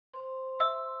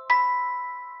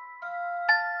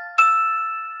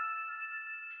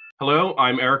Hello,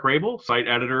 I'm Eric Rabel, site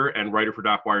editor and writer for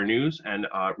DocWire News, and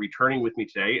returning with me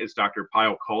today is Dr.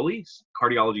 Payal Kohli,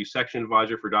 cardiology section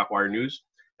advisor for DocWire News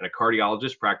and a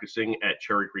cardiologist practicing at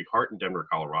Cherry Creek Heart in Denver,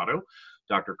 Colorado.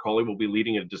 Dr. Kohli will be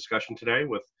leading a discussion today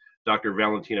with Dr.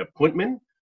 Valentina Puntman,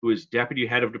 who is Deputy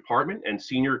Head of Department and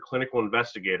Senior Clinical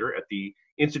Investigator at the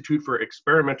Institute for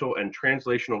Experimental and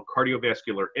Translational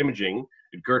Cardiovascular Imaging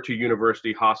at Goethe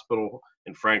University Hospital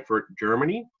in Frankfurt,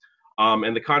 Germany.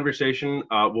 And the conversation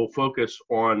will focus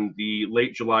on the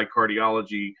late July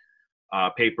cardiology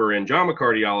paper in JAMA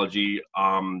Cardiology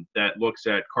that looks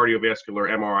at cardiovascular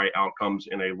MRI outcomes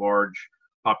in a large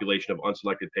population of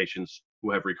unselected patients who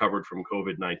have recovered from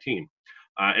COVID-19.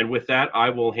 And with that,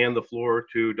 I will hand the floor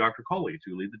to Dr. Kohli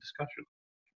to lead the discussion.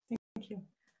 Thank you.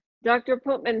 Dr.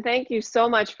 Puntman, thank you so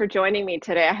much for joining me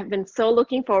today. I have been so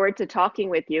looking forward to talking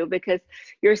with you because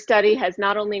your study has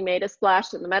not only made a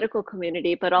splash in the medical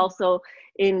community, but also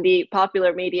in the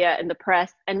popular media and the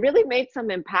press, and really made some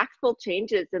impactful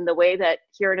changes in the way that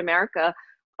here in America,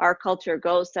 our culture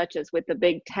goes, such as with the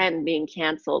Big Ten being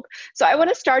canceled. So I want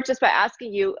to start just by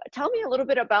asking you, tell me a little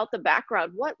bit about the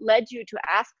background. What led you to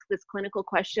ask this clinical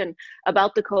question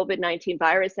about the COVID-19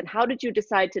 virus, and how did you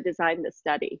decide to design this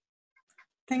study?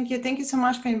 Thank you. Thank you so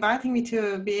much for inviting me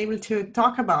to be able to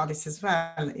talk about this as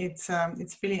well. It's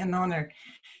really an honor.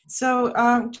 So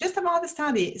just about the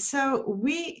study. So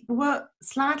we were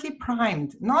slightly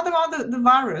primed, not about the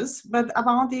virus, but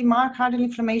about the myocardial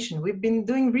inflammation. We've been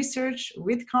doing research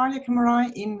with cardiac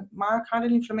MRI in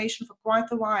myocardial inflammation for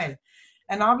quite a while.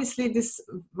 And obviously this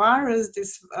virus,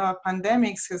 this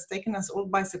pandemic has taken us all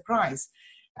by surprise.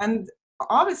 And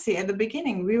obviously at the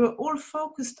beginning, we were all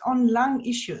focused on lung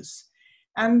issues.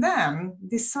 And then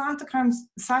the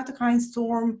cytokine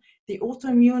storm, the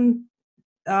autoimmune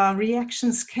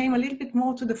reactions came a little bit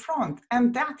more to the front.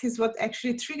 And that is what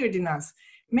actually triggered in us.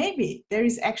 Maybe there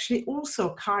is actually also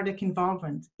cardiac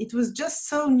involvement. It was just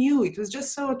so new. It was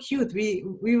just so acute.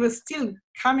 We were still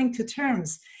coming to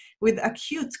terms with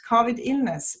acute COVID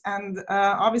illness. And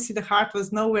obviously the heart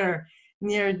was nowhere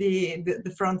near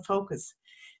the front focus.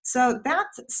 So that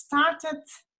started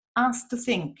us to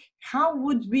think, how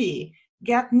would we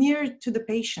get near to the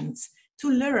patients to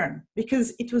learn,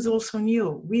 because it was also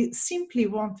new. We simply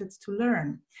wanted to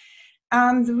learn.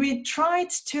 And we tried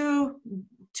to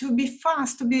be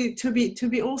fast, to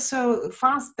be also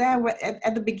fast there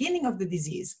at the beginning of the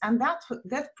disease. And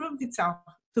that proved itself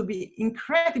to be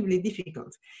incredibly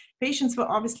difficult. Patients were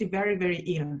obviously very, very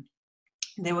ill.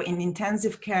 They were in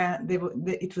intensive care.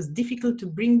 It was difficult to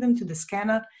bring them to the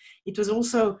scanner. It was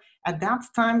also, at that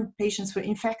time, patients were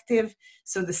infective.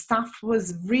 So the staff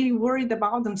was really worried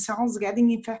about themselves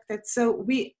getting infected. So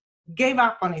we gave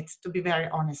up on it, to be very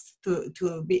honest,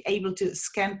 to be able to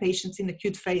scan patients in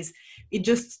acute phase. It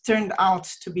just turned out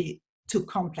to be too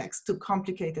complex, too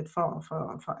complicated for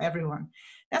everyone.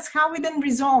 That's how we then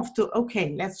resolved to,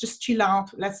 okay, let's just chill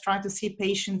out. Let's try to see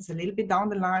patients a little bit down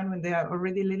the line when they are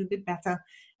already a little bit better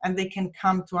and they can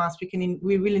come to us.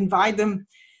 We will invite them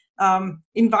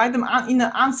in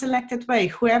an unselected way.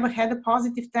 Whoever had a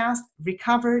positive test,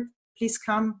 recovered, please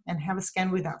come and have a scan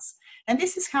with us. And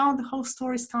this is how the whole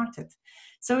story started.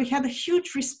 So we had a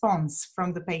huge response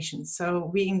from the patients. So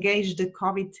we engaged the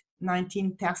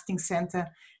COVID-19 testing center,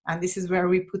 and this is where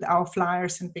we put our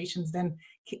flyers, and patients then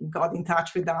got in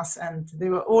touch with us, and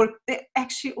they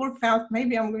actually all felt,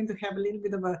 maybe I'm going to have a little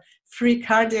bit of a free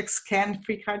cardiac scan,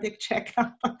 free cardiac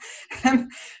checkup. and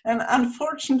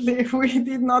unfortunately, we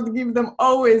did not give them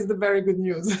always the very good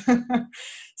news.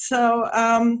 So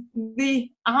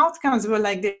the outcomes were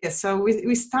like this. So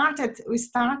we started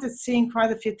seeing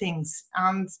quite a few things.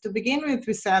 And to begin with,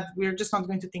 we said, we're just not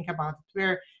going to think about it.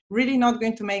 We're really not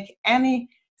going to make any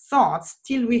thoughts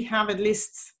till we have at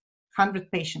least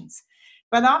 100 patients.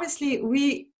 But obviously,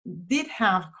 we did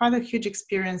have quite a huge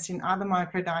experience in other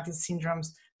myocarditis syndromes,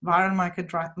 viral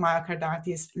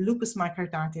myocarditis, lupus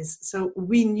myocarditis. So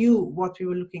we knew what we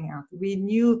were looking at. We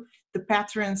knew the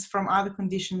patterns from other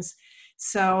conditions.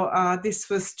 So this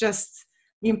was just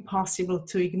impossible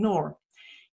to ignore.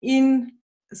 In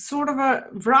sort of a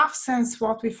rough sense,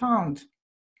 what we found,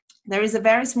 there is a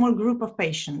very small group of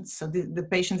patients. So the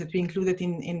patients that we included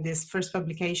in this first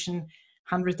publication,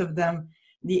 100 of them,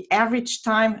 the average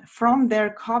time from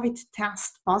their COVID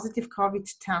test, positive COVID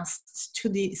test, to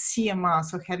the CMR,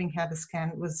 so having had a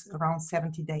scan, was around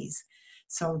 70 days.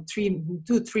 So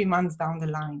 2-3 months down the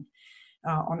line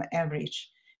on average.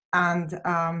 And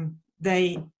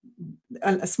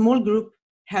a small group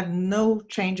had no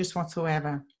changes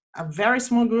whatsoever. A very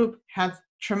small group had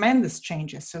tremendous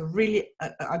changes, so really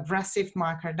aggressive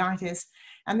myocarditis.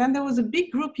 And then there was a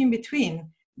big group in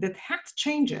between that had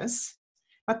changes,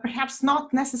 but perhaps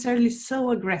not necessarily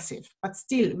so aggressive. But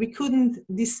still, we couldn't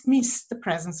dismiss the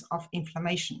presence of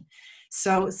inflammation.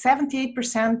 So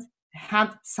 78% had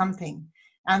something,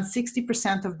 and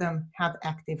 60% of them had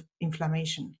active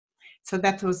inflammation. So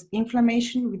that was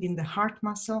inflammation within the heart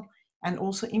muscle and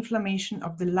also inflammation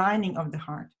of the lining of the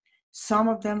heart. Some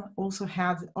of them also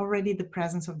had already the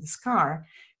presence of the scar,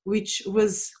 which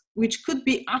could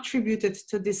be attributed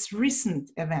to this recent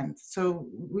event. So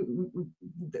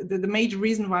the major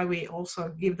reason why we also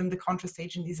give them the contrast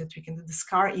agent is that we can do the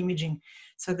scar imaging,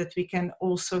 so that we can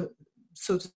also,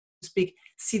 so to speak,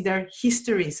 see their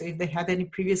history. So if they had any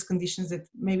previous conditions that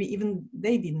maybe even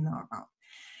they didn't know about.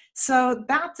 So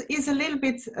that is a little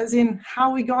bit as in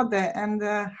how we got there and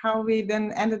how we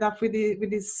then ended up with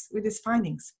these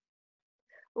findings.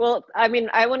 Well, I mean,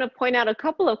 I want to point out a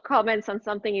couple of comments on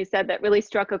something you said that really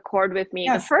struck a chord with me.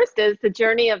 Yes. The first is the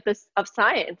journey of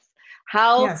science,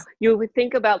 how Yes. you would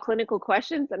think about clinical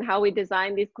questions and how we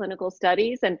design these clinical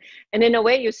studies. And in a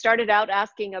way, you started out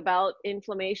asking about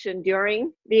inflammation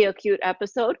during the acute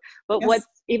episode, but Yes. what's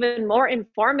even more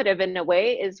informative in a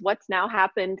way is what's now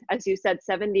happened, as you said,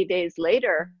 70 days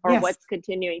later, or Yes. what's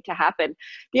continuing to happen.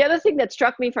 The other thing that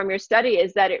struck me from your study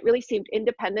is that it really seemed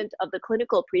independent of the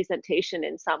clinical presentation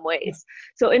in some ways. Yes.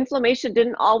 So inflammation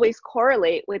didn't always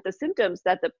correlate with the symptoms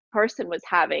that the person was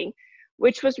having,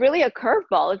 which was really a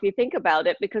curveball if you think about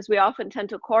it, because we often tend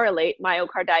to correlate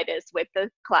myocarditis with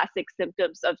the classic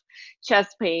symptoms of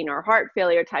chest pain or heart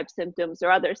failure type symptoms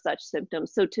or other such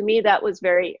symptoms. So to me, that was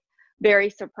very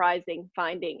surprising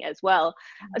finding as well.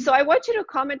 So I want you to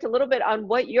comment a little bit on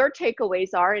what your takeaways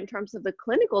are in terms of the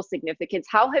clinical significance.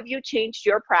 How have you changed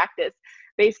your practice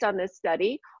based on this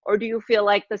study? Or do you feel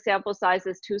like the sample size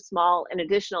is too small and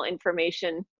additional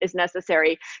information is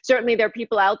necessary? Certainly there are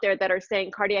people out there that are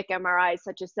saying cardiac MRI is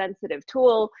such a sensitive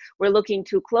tool. We're looking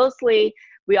too closely.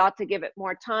 We ought to give it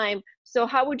more time. So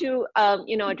how would you,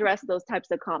 address those types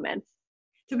of comments?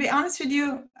 To be honest with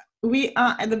you, we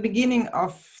are at the beginning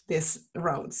of this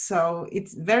road, so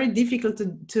it's very difficult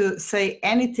to say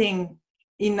anything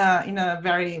in a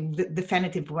very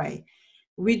definitive way.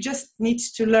 We just need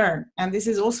to learn, and this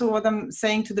is also what I'm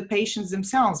saying to the patients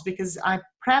themselves, because I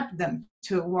prep them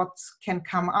to what can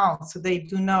come out, so they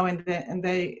do know and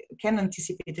they can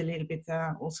anticipate a little bit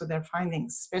also their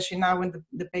findings, especially now when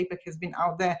the paper has been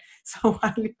out there so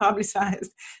widely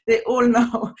publicized. They all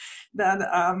know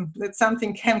that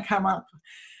something can come up.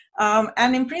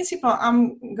 And in principle,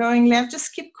 I'm going, let's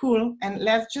just keep cool and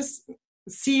let's just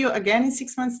see you again in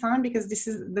 6 months' time, because this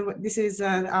is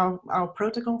our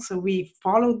protocol. So we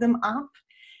follow them up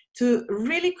to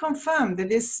really confirm that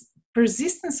this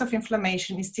persistence of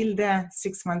inflammation is still there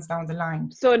 6 months down the line.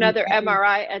 So another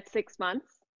MRI at 6 months?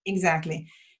 Exactly.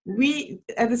 We,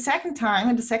 at the second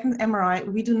MRI,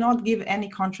 we do not give any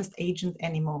contrast agent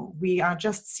anymore. We are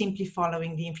just simply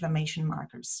following the inflammation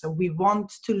markers. So we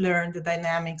want to learn the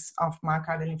dynamics of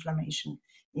myocardial inflammation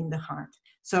in the heart.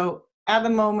 So at the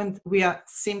moment, we are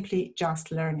simply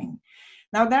just learning.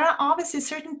 Now, there are obviously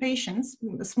certain patients,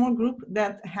 a small group,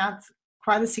 that had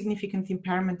quite a significant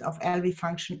impairment of LV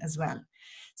function as well.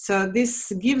 So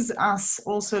this gives us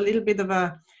also a little bit of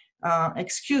a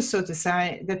excuse, so to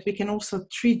say, that we can also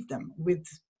treat them with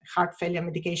heart failure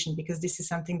medication, because this is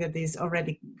something that is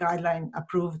already guideline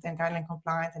approved and guideline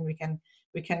compliant, and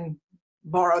we can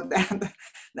borrow that.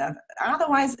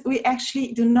 Otherwise, we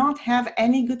actually do not have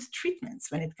any good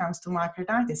treatments when it comes to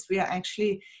myocarditis. We are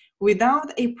actually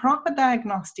without a proper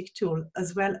diagnostic tool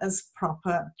as well as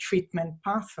proper treatment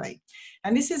pathway.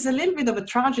 And this is a little bit of a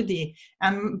tragedy,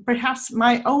 and perhaps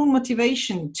my own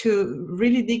motivation to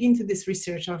really dig into this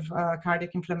research of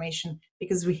cardiac inflammation,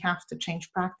 because we have to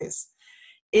change practice.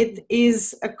 It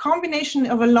is a combination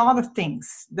of a lot of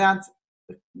things. That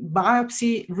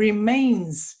biopsy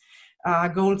remains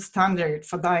gold standard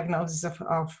for diagnosis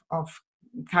of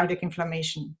cardiac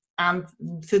inflammation. And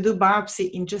to do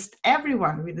biopsy in just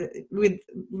everyone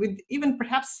with even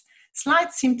perhaps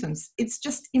slight symptoms, it's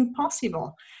just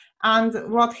impossible. And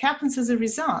what happens as a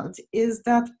result is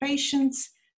that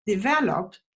patients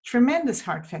develop tremendous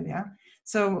heart failure.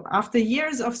 So after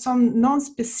years of some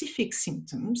non-specific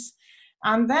symptoms,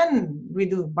 and then we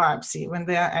do biopsy when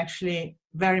they are actually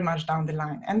very much down the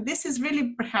line. And this is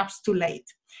really perhaps too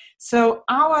late. So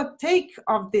our take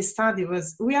of this study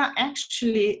was, we are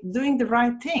actually doing the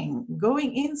right thing,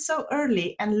 going in so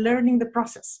early and learning the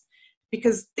process,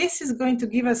 because this is going to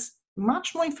give us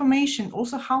much more information,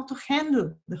 also how to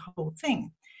handle the whole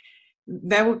thing.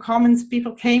 There were comments,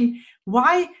 people came,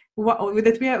 why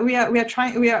that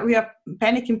we are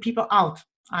panicking people out.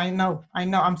 I know,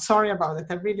 I'm sorry about it.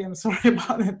 I really am sorry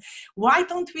about it. Why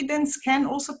don't we then scan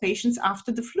also patients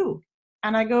after the flu?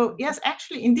 And I go, yes,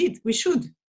 actually, indeed, we should,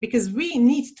 because we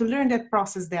need to learn that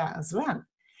process there as well.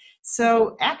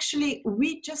 So actually,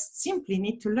 we just simply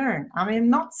need to learn. I mean, I'm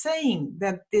not saying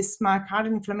that this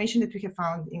myocardial inflammation that we have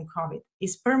found in COVID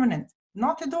is permanent,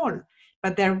 not at all.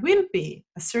 But there will be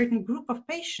a certain group of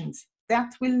patients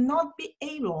that will not be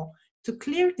able to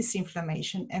clear this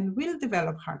inflammation and will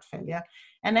develop heart failure.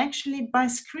 And actually, by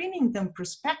screening them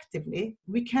prospectively,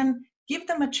 we can give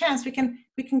them a chance. We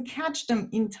can catch them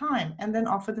in time and then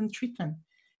offer them treatment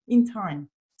in time,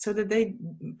 so that they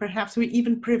perhaps we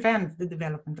even prevent the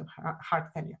development of heart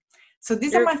failure. So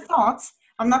these are my thoughts.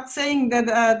 I'm not saying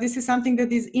that this is something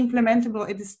that is implementable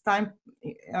at this time,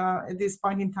 at this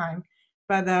point in time,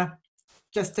 but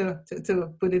just to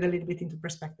put it a little bit into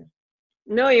perspective.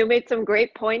 No, you made some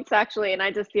great points, actually. And I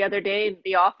just the other day in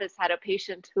the office had a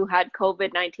patient who had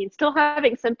COVID-19, still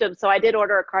having symptoms. So I did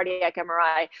order a cardiac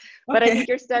MRI. But I think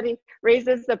your study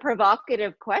raises the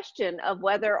provocative question of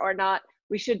whether or not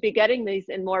we should be getting these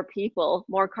in more people,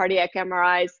 more cardiac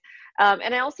MRIs.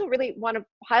 And I also really want to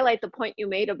highlight the point you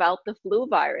made about the flu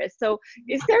virus. So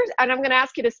is there, and I'm going to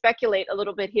ask you to speculate a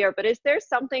little bit here, but is there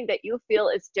something that you feel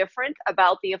is different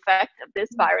about the effect of this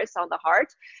virus on the heart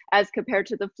as compared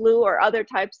to the flu or other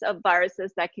types of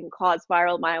viruses that can cause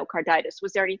viral myocarditis?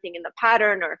 Was there anything in the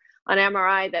pattern or on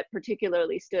MRI that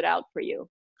particularly stood out for you?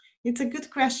 It's a good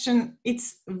question.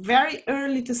 It's very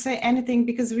early to say anything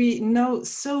because we know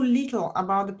so little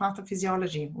about the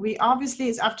pathophysiology. We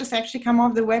obviously, I've just actually come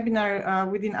off the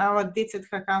webinar within our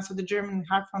DZHK, so the German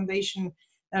Heart Foundation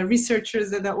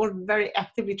researchers that are all very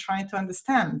actively trying to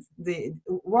understand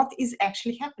what is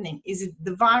actually happening. Is it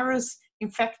the virus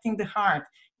infecting the heart?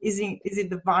 Is it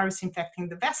the virus infecting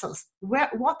the vessels?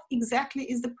 What exactly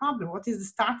is the problem? What is the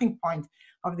starting point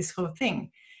of this whole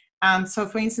thing? And so,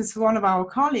 for instance, one of our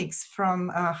colleagues from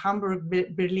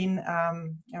Hamburg-Berlin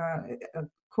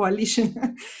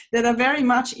coalition that are very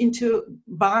much into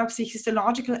biopsy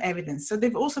histological evidence. So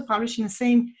they've also published in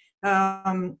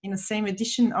the same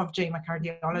edition of JAMA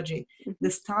Cardiology,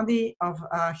 the study of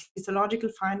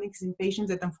histological findings in patients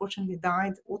that unfortunately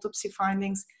died, autopsy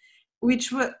findings,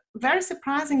 which were very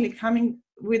surprisingly coming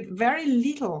with very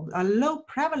little, a low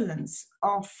prevalence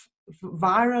of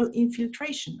viral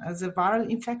infiltration as a viral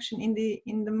infection in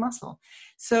the muscle.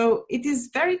 So it is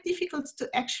very difficult to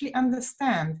actually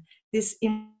understand this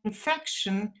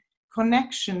infection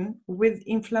connection with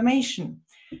inflammation.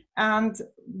 And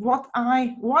what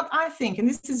I think, and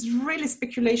this is really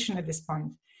speculation at this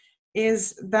point,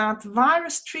 is that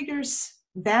virus triggers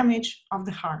damage of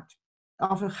the heart,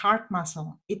 of a heart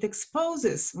muscle. It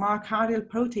exposes myocardial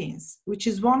proteins, which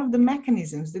is one of the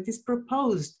mechanisms that is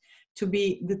proposed to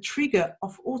be the trigger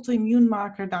of autoimmune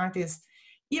myocarditis,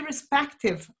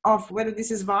 irrespective of whether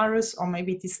this is virus or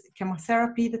maybe it is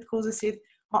chemotherapy that causes it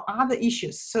or other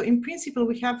issues. So in principle,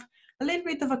 we have a little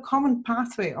bit of a common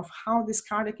pathway of how this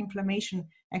cardiac inflammation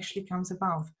actually comes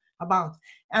about.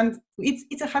 And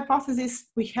it's a hypothesis.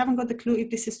 We haven't got a clue if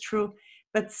this is true,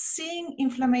 but seeing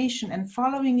inflammation and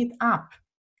following it up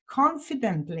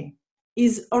confidently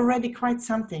is already quite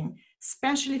something,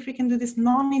 especially if we can do this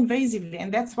non-invasively.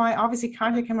 And that's why obviously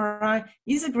cardiac MRI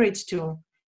is a great tool.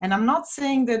 And I'm not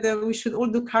saying that we should all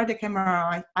do cardiac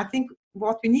MRI. I think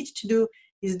what we need to do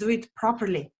is do it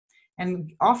properly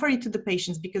and offer it to the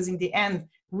patients, because in the end,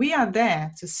 we are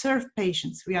there to serve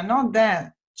patients. We are not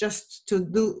there just to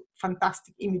do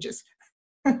fantastic images.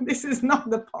 This is not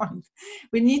the point.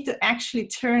 We need to actually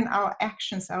turn our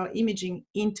actions, our imaging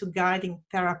into guiding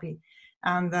therapy.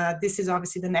 And this is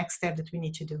obviously the next step that we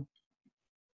need to do.